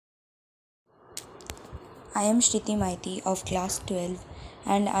I am Shriti Maiti of class 12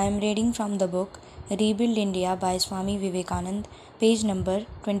 and I am reading from the book Rebuild India by Swami Vivekananda, page number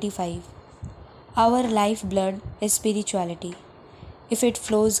 25. Our lifeblood is spirituality. If it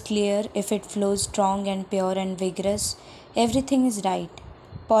flows clear, if it flows strong and pure and vigorous, everything is right.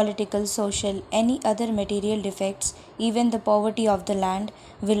 Political, social, any other material defects, even the poverty of the land,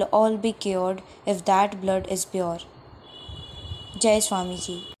 will all be cured if that blood is pure. Jai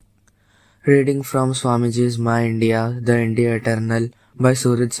Swamiji. Reading from Swamiji's My India, The India Eternal by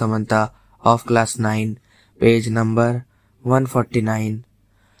Suraj Samanta of class 9, page number 149.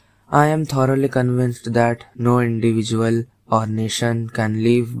 I am thoroughly convinced that no individual or nation can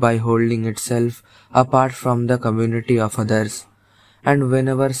live by holding itself apart from the community of others. And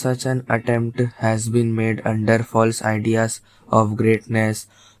whenever such an attempt has been made under false ideas of greatness,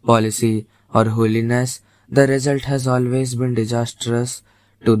 policy, or holiness, the result has always been disastrous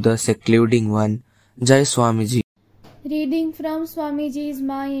to the secluding one. Jai Swamiji. Reading from Swamiji's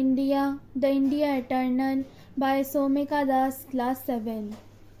My India, The India Eternal by Somika Das, class 7,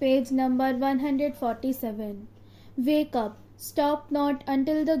 page number 147. Wake up, stop not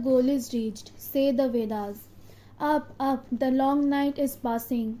until the goal is reached, say the Vedas. Up, up, the long night is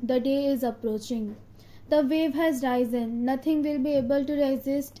passing, the day is approaching. The wave has risen, nothing will be able to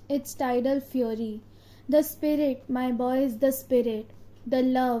resist its tidal fury. The spirit, my boys, the spirit. The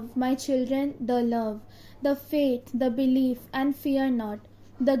love, my children, the love. The faith, the belief, and fear not.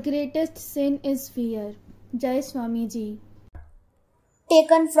 The greatest sin is fear. Jai Swamiji.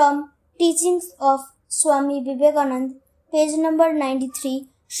 Taken from Teachings of Swami Vivekananda, page number 93,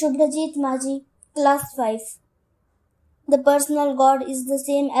 Shubhrajit Maji, class 5. The personal God is the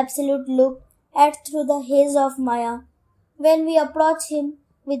same absolute look at through the haze of Maya. When we approach Him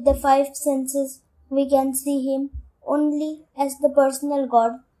with the five senses, we can see Him only as the personal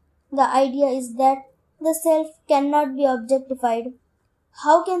God. The idea is that the self cannot be objectified.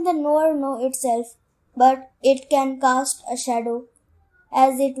 How can the knower know itself? But it can cast a shadow,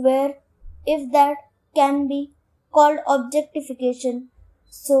 as it were, if that can be called objectification.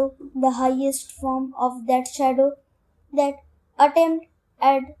 So the highest form of that shadow, that attempt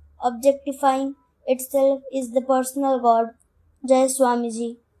at objectifying itself, is the personal God. Jai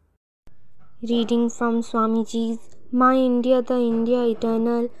Swamiji. Reading from Swamiji's My India, The India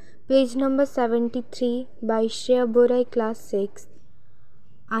Eternal, page number 73 by Shreya Borai, class 6.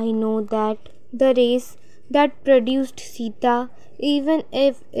 I know that the race that produced Sita, even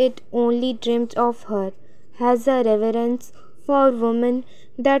if it only dreamt of her, has a reverence for woman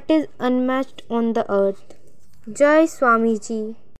that is unmatched on the earth. Jai Swamiji.